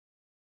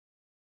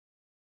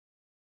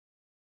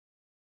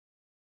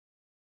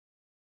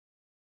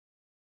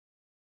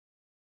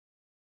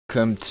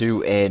welcome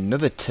to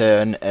another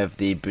turn of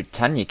the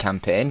Britannia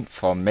campaign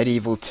for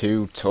Medieval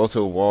 2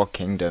 Total War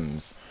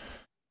Kingdoms.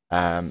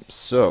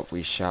 So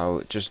we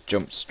shall just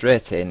jump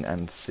straight in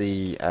and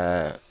see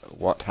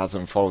what has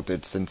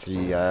unfolded since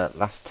the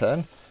last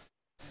turn.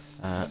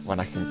 When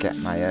I can get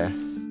my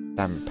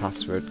damn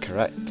password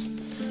correct.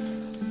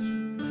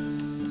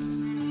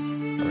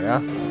 There we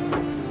are.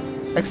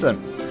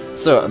 Excellent.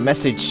 So a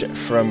message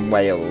from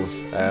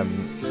Wales.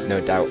 No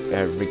doubt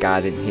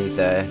regarding his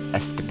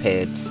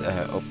escapades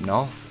up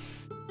north.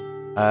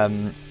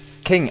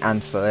 King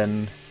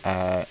Anselm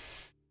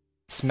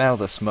smelled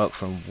the smoke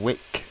from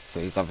Wick, so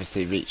he's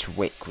obviously reached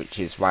Wick, which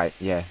is right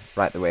the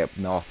way up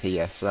north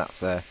here. So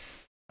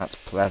that's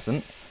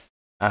pleasant.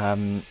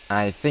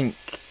 I think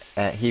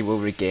he will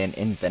regain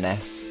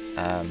Inverness,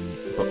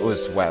 but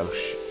us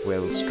Welsh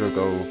will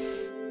struggle,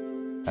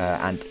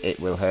 and it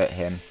will hurt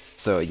him.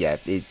 So yeah,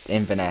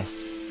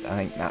 Inverness. I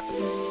think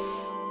that's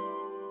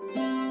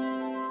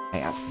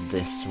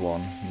this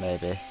one,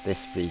 maybe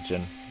this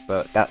region,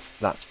 but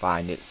that's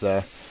fine. It's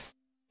to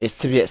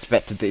be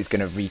expected that he's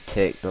going to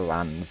retake the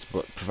lands,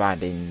 but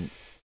providing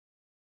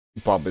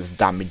Bob has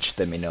damaged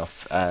them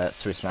enough,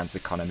 Switzerland's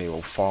economy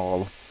will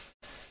fall.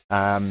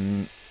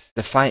 The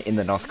fight in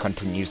the north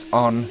continues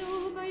on.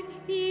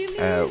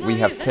 We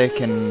have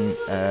taken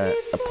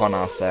upon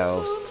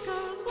ourselves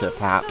to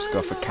perhaps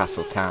go for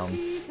Castletown,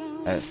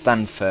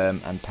 stand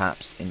firm, and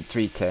perhaps in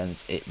 3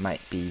 turns it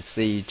might be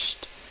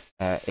sieged.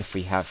 If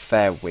we have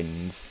fair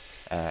winds,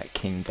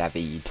 King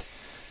David.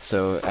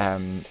 So,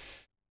 and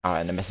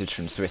a message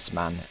from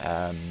Swissman,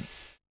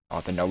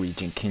 or the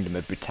Norwegian Kingdom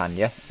of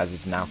Britannia, as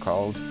it's now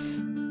called.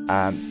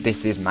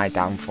 This is my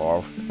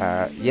downfall.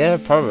 Yeah,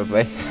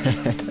 probably.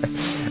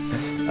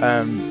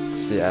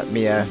 So yeah,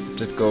 me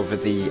just go over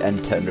the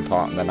end turn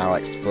report, and then I'll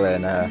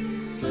explain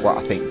what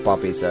I think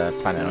Bob is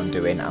planning on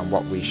doing and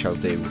what we shall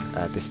do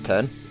this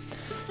turn.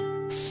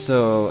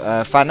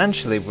 So,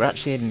 financially, we're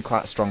actually in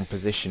quite a strong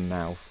position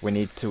now. We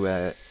need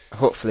to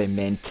hopefully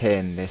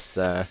maintain this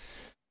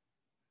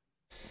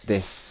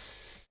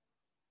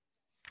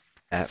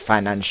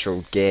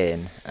financial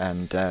gain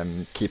and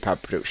keep our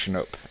production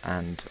up,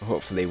 and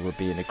hopefully we'll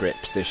be in a great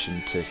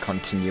position to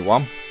continue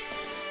on.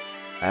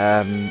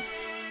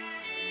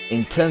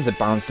 In terms of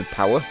balance of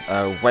power,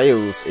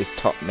 Wales is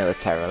top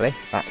militarily.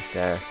 That's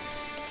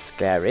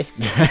scary.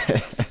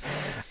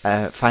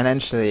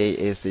 Financially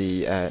is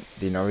the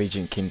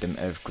Norwegian Kingdom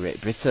of Great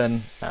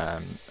Britain,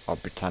 or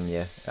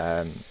Britannia.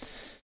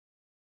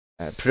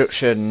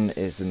 Production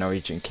is the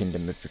Norwegian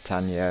Kingdom of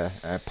Britannia.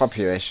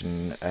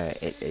 Population,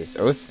 it is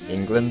us,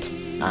 England,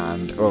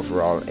 and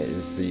overall it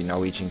is the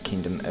Norwegian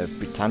Kingdom of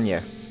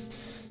Britannia.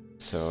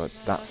 So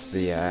that's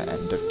the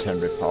end of turn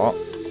report.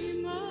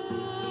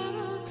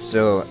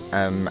 So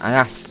I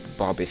asked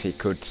Bob if he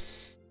could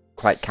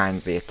quite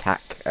kindly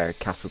attack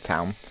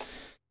Castletown.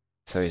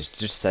 So he's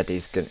just said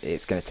it's going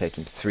to take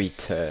him 3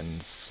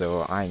 turns,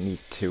 so I need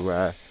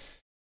to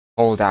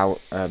hold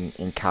out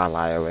in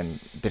Carlisle and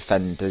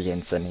defend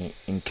against any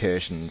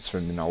incursions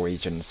from the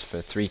Norwegians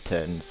for 3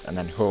 turns, and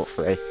then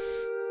hopefully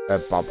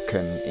Bob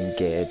can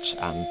engage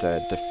and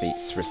defeat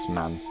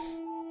Swissman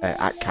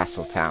at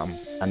Castletown,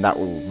 and that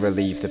will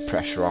relieve the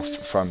pressure off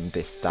from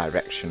this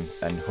direction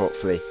and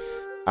hopefully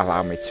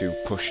allow me to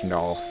push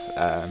north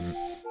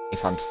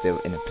if I'm still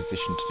in a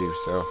position to do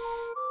so.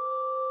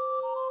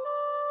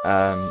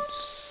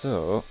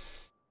 So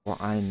what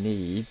I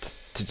need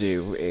to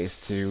do is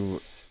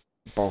to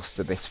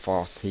bolster this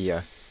force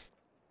here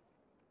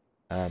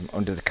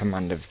under the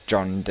command of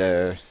John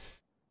de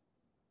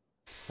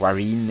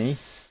Warine.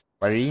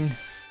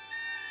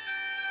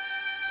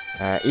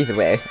 Either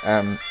way,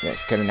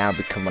 it's going to now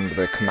become under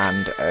the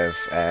command of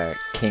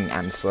King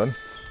Anselm.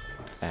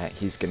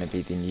 He's going to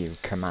be the new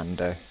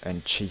commander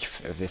and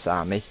chief of this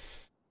army,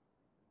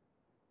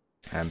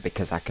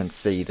 because I can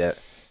see that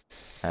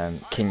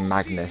King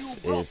Magnus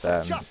is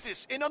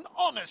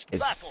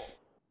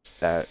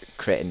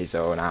creating his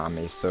own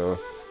army. So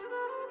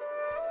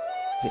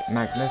is it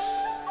Magnus?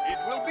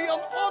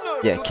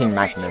 Yeah, King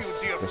Magnus,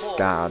 the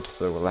Scarred.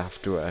 So we'll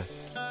have to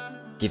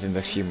give him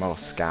a few more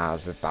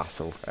scars of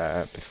battle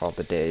before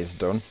the day is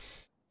done.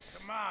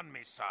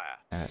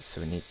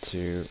 So we need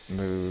to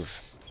move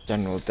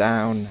General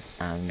down,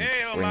 and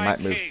we might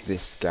move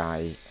this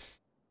guy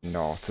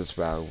north as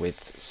well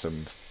with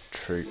some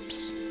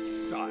troops.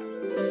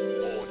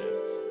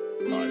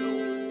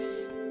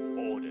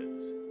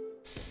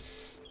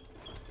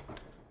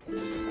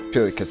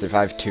 Purely because if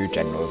I have 2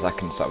 generals, I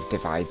can sort of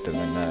divide them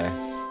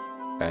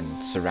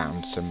and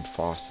surround some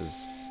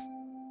forces.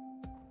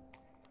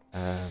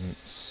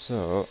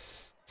 So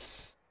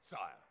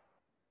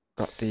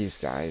got these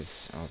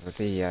guys over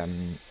the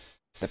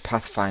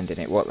pathfinding.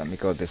 It won't let me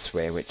go this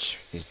way, which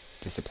is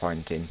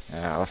disappointing.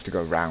 I'll have to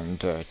go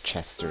round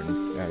Chester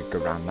and go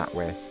round that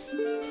way.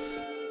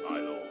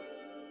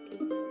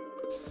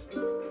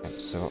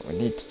 So what we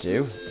need to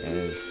do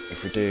is,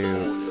 if we do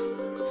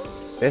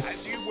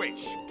this,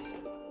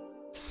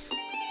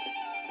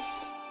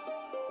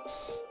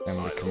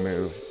 then we can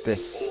move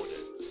this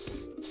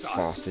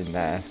force in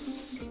there.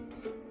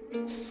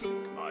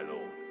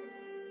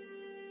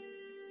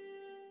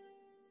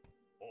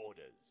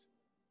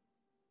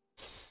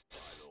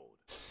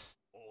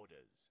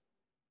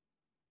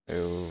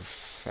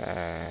 Move,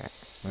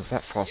 move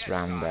that force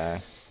around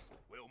there.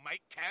 We'll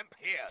make camp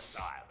here,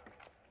 sire.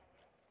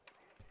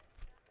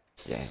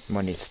 Yeah,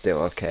 money's still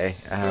okay.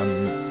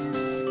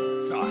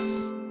 Sire,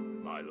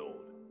 my lord.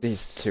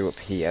 These two up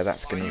here,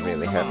 that's going to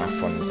really hurt my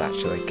funds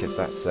actually, because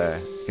that's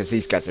because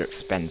these guys are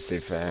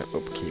expensive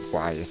upkeep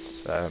wise.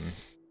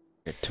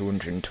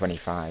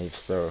 225,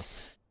 so I'm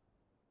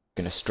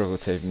going to struggle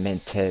to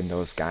maintain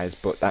those guys.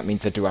 But that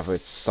means I do have a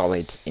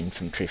solid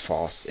infantry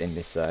force in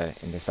this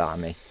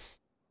army.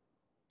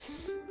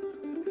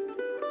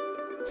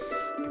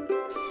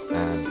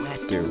 What I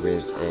do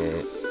is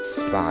a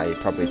spy,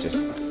 probably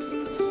just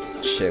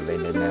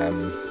chilling in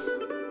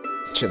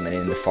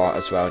the fort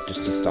as well,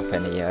 just to stop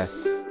any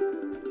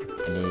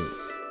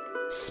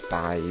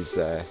spies,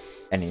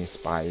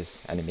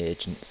 enemy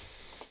agents.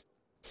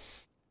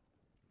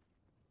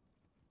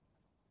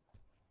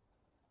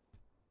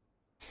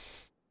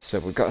 So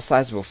we've got a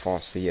sizable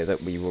force here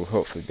that we will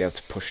hopefully be able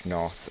to push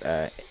north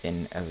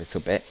in a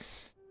little bit.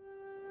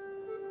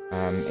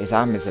 His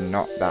armies are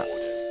not that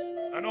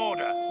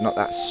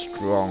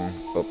strong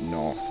up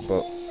north,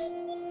 but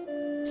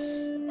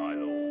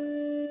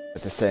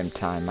at the same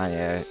time,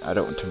 I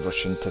don't want to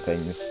rush into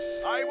things.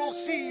 I will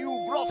see you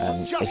brought to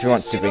justice. If he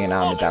wants to bring an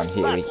army down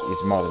here,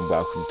 he's more than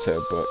welcome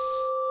to, but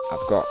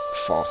I've got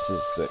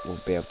forces that will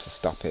be able to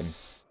stop him.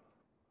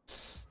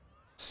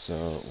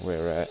 So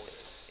we're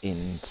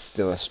in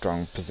still a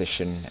strong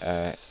position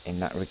in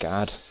that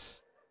regard.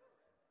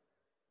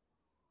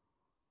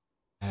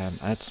 I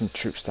had some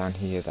troops down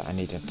here that I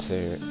needed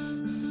to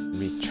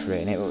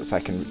retrain. It looks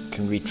like I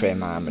can retrain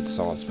my armoured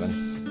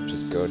swordsman, which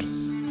is good.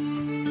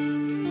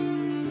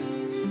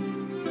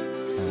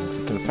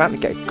 We can apparently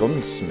get a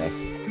gunsmith.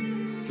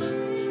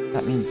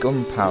 That means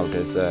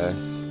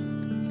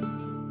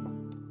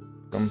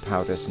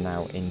gunpowder's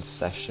now in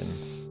session.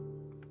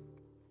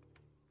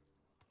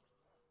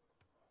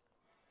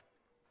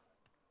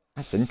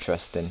 That's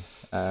interesting.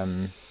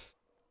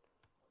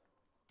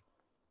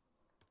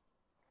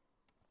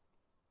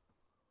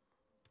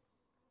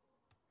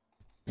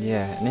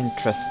 Yeah, an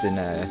interesting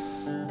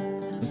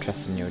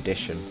new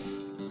addition.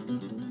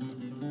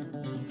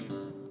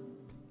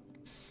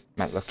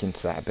 Might look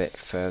into that a bit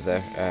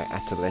further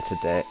at a later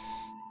date.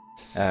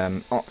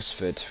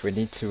 Oxford, we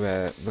need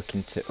to look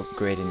into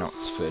upgrading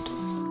Oxford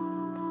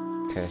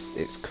because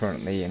it's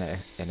currently in a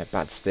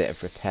bad state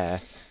of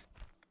repair.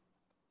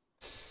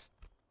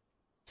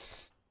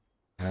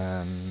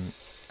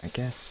 I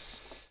guess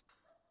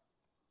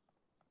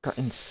got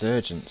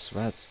insurgents.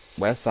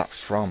 Where's that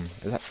from?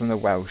 Is that from the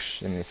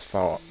Welsh in this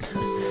fort?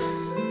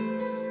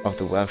 Oh,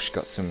 the Welsh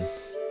got some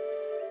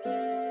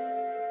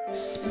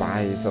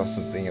spies or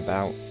something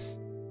about.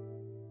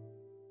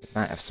 It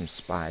might have some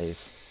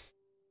spies.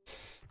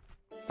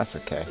 That's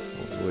okay.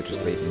 We'll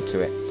just leave them to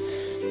it.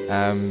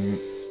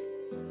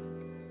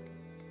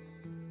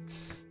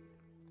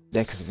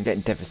 Yeah, because I'm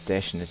getting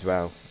devastation as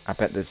well. I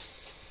bet there's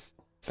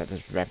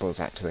rebels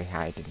actually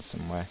hiding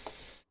somewhere.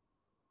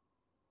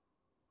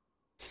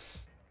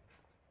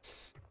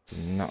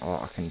 There's not a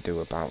lot I can do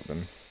about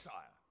them.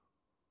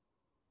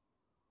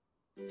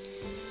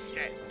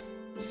 Yes.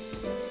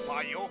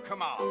 By your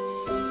command.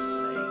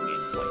 Laying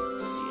in wait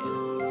for the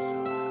enemy,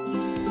 sire.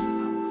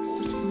 Our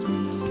forces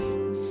are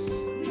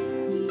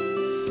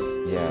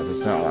Yeah,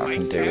 there's not a lot I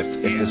can do.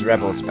 If there's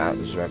rebels about,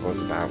 there's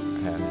rebels about.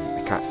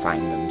 I can't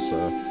find them, so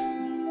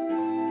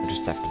we'll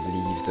just have to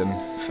leave them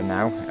for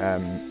now.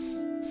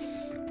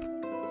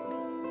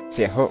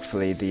 So yeah,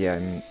 hopefully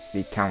the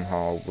town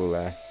hall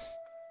will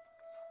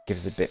give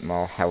us a bit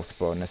more health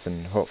bonus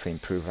and hopefully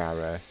improve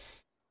our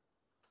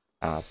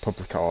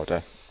public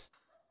order.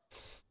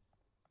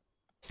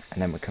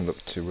 And then we can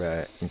look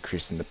to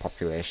increasing the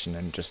population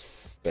and just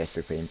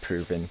basically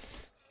improving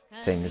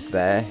things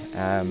there.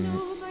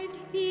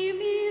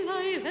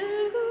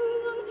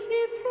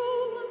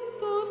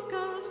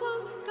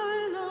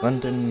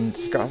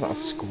 London's got a lot of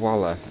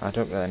squalor. I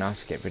don't really know how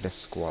to get rid of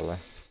squalor.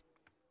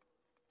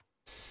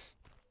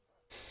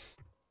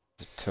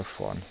 It's a tough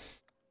one.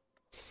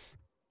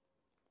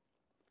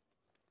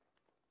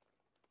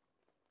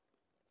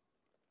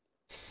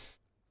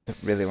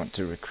 Don't really want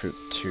to recruit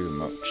too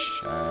much.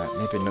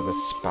 Maybe another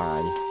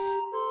spy.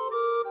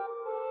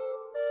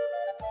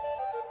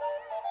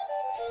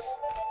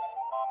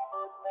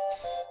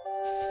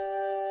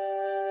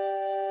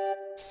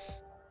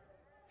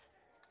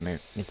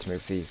 Need to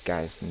move these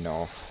guys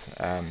north.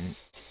 my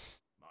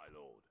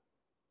lord,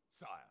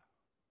 sire.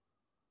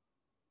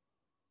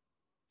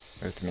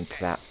 Move them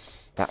into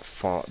that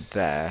fort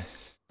there.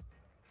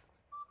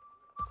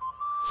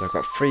 So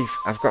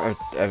I've got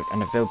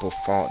an available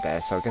fort there,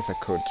 so I guess I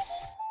could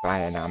buy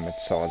an armoured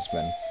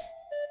swordsman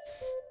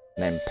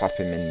and then pop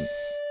them in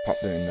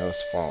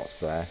those forts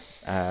there.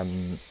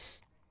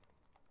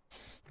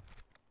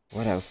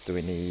 What else do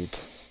we need?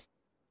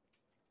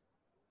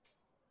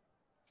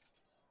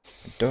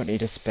 I don't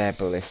need a spare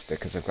ballista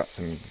because I've got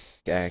some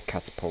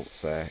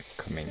catapults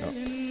coming up.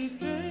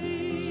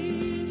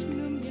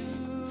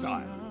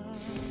 Sire.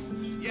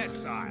 Yes,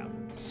 sire.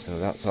 So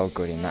that's all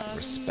good in that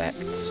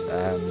respect.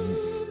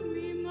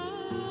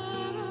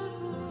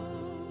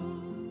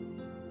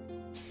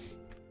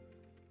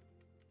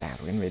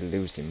 we're going to be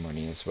losing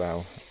money as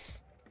well.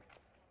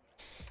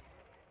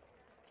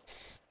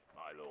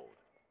 My lord.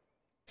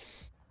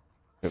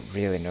 Don't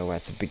really know where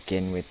to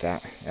begin with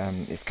that.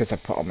 It's because I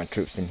put all my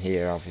troops in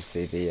here,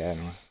 obviously the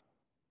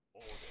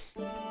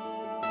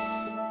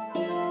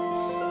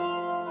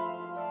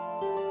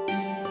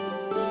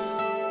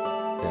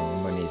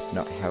money's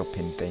not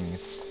helping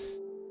things.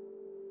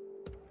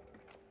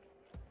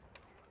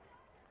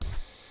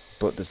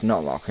 But there's not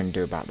a lot I can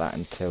do about that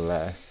until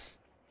I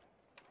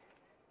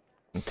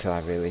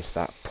really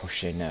start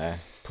pushing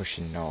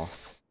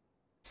north.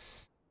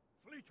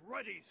 Fleet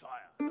ready,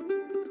 sire.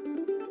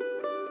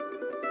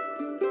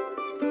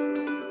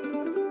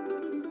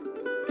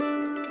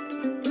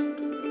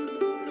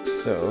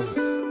 So, I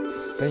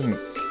think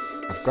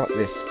I've got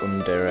this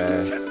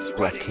under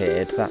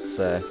blockade. That's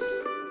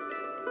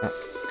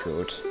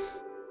good.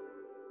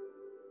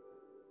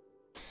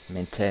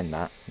 Maintain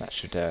that. That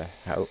should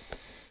help.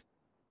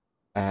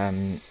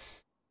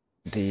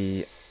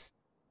 The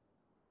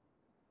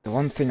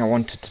one thing I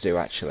wanted to do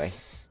actually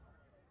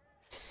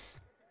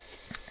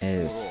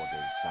is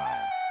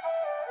I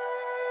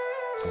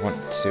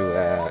want to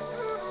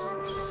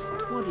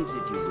What is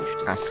it you wish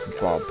to ask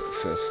Bob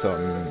for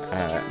some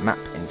map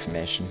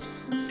information.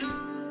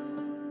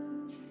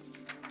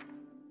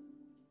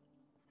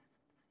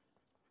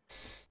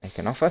 Make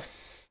an offer.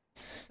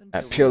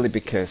 Purely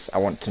because I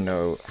want to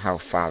know how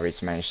far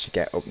he's managed to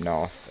get up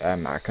north.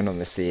 I can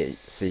only see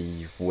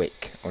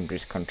Wick under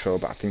his control,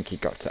 but I think he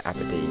got to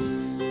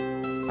Aberdeen.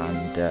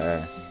 And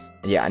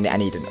yeah, I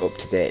need an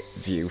up-to-date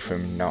view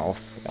from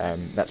north.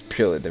 That's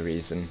purely the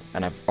reason.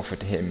 And I've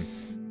offered him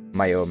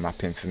my own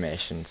map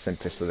information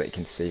simply so that he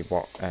can see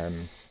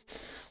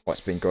what's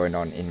been going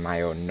on in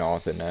my own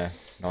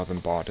northern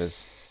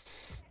borders.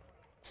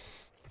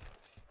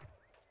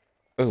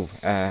 Oh,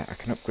 I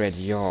can upgrade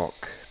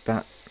York.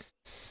 That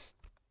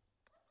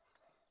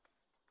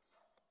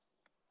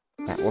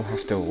will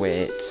have to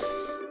wait,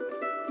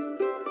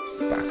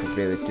 but I could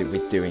really do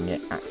with doing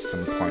it at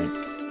some point.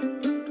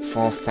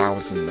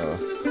 4,000 though.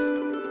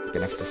 I'm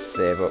gonna have to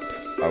save up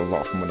a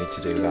lot of money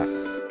to do that.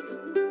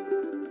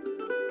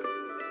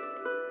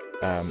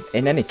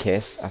 In any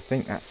case, I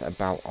think that's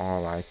about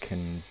all I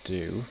can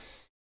do.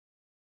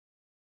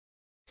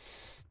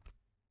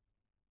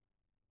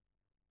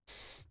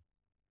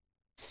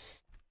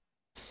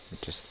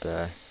 Just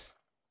no,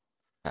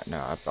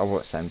 I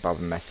won't send Bob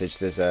a message.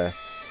 There's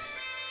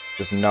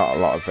not a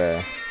lot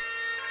I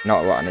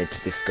need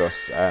to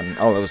discuss.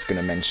 All I was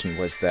going to mention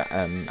was that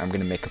I'm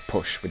going to make a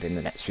push within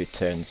the next few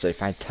turns. So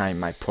if I time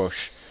my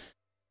push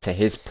to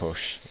his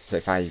push, so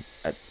if I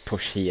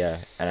push here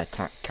and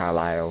attack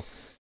Carlisle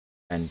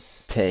and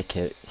take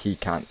it, he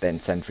can't then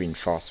send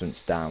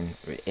reinforcements down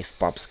if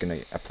Bob's going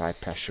to apply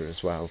pressure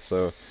as well.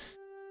 So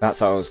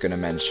that's all I was going to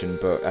mention,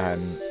 but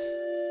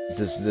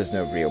there's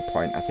no real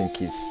point. I think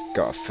he's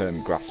got a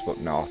firm grasp up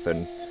north,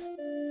 and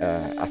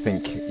I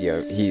think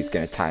he's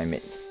going to time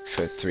it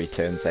for 3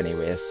 turns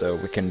anyway, so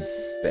we can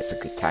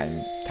basically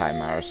time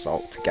our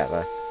assault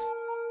together.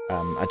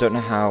 I don't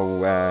know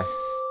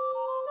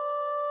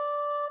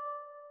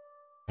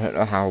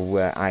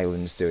how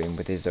Ireland's doing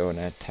with his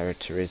own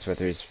territories,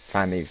 whether he's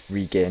finally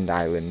regained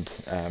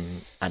Ireland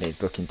and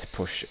he's looking to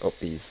push up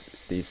these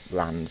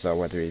lands, or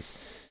whether he's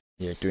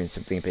doing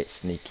something a bit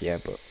sneakier.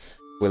 But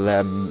we'll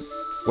in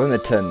the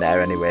turn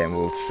there anyway, and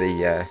we'll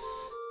see.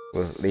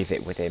 We'll leave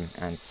it with him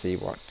and see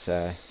what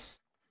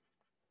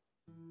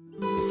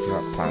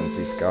plans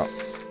he's got.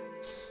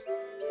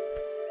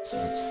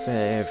 So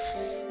save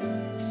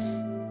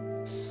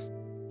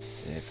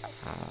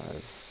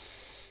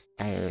as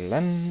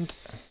Ireland.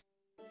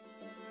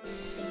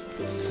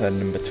 It's turn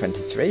number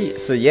 23.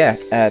 So yeah,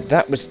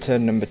 that was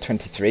turn number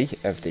 23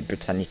 of the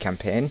Britannia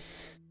campaign.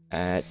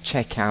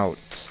 Check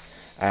out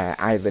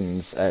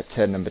Ireland's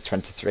turn number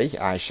 23.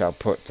 I shall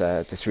put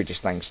the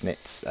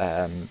SwedishLandsKnekt's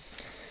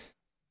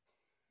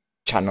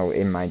channel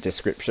in my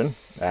description.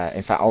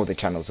 In fact, all the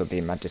channels will be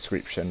in my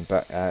description,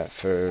 but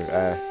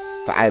for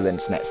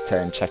Ireland's next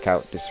turn, check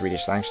out the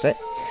SwedishLandsKnekt,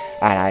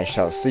 and I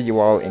shall see you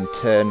all in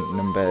turn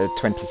number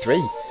 23,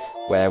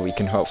 where we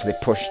can hopefully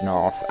push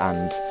north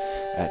and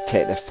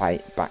take the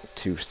fight back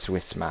to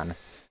Swissman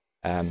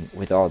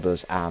with all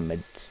those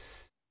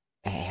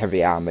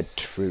heavy armoured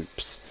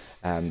troops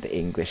the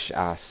English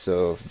are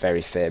so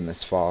very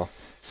famous for.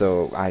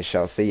 So I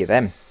shall see you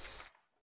then.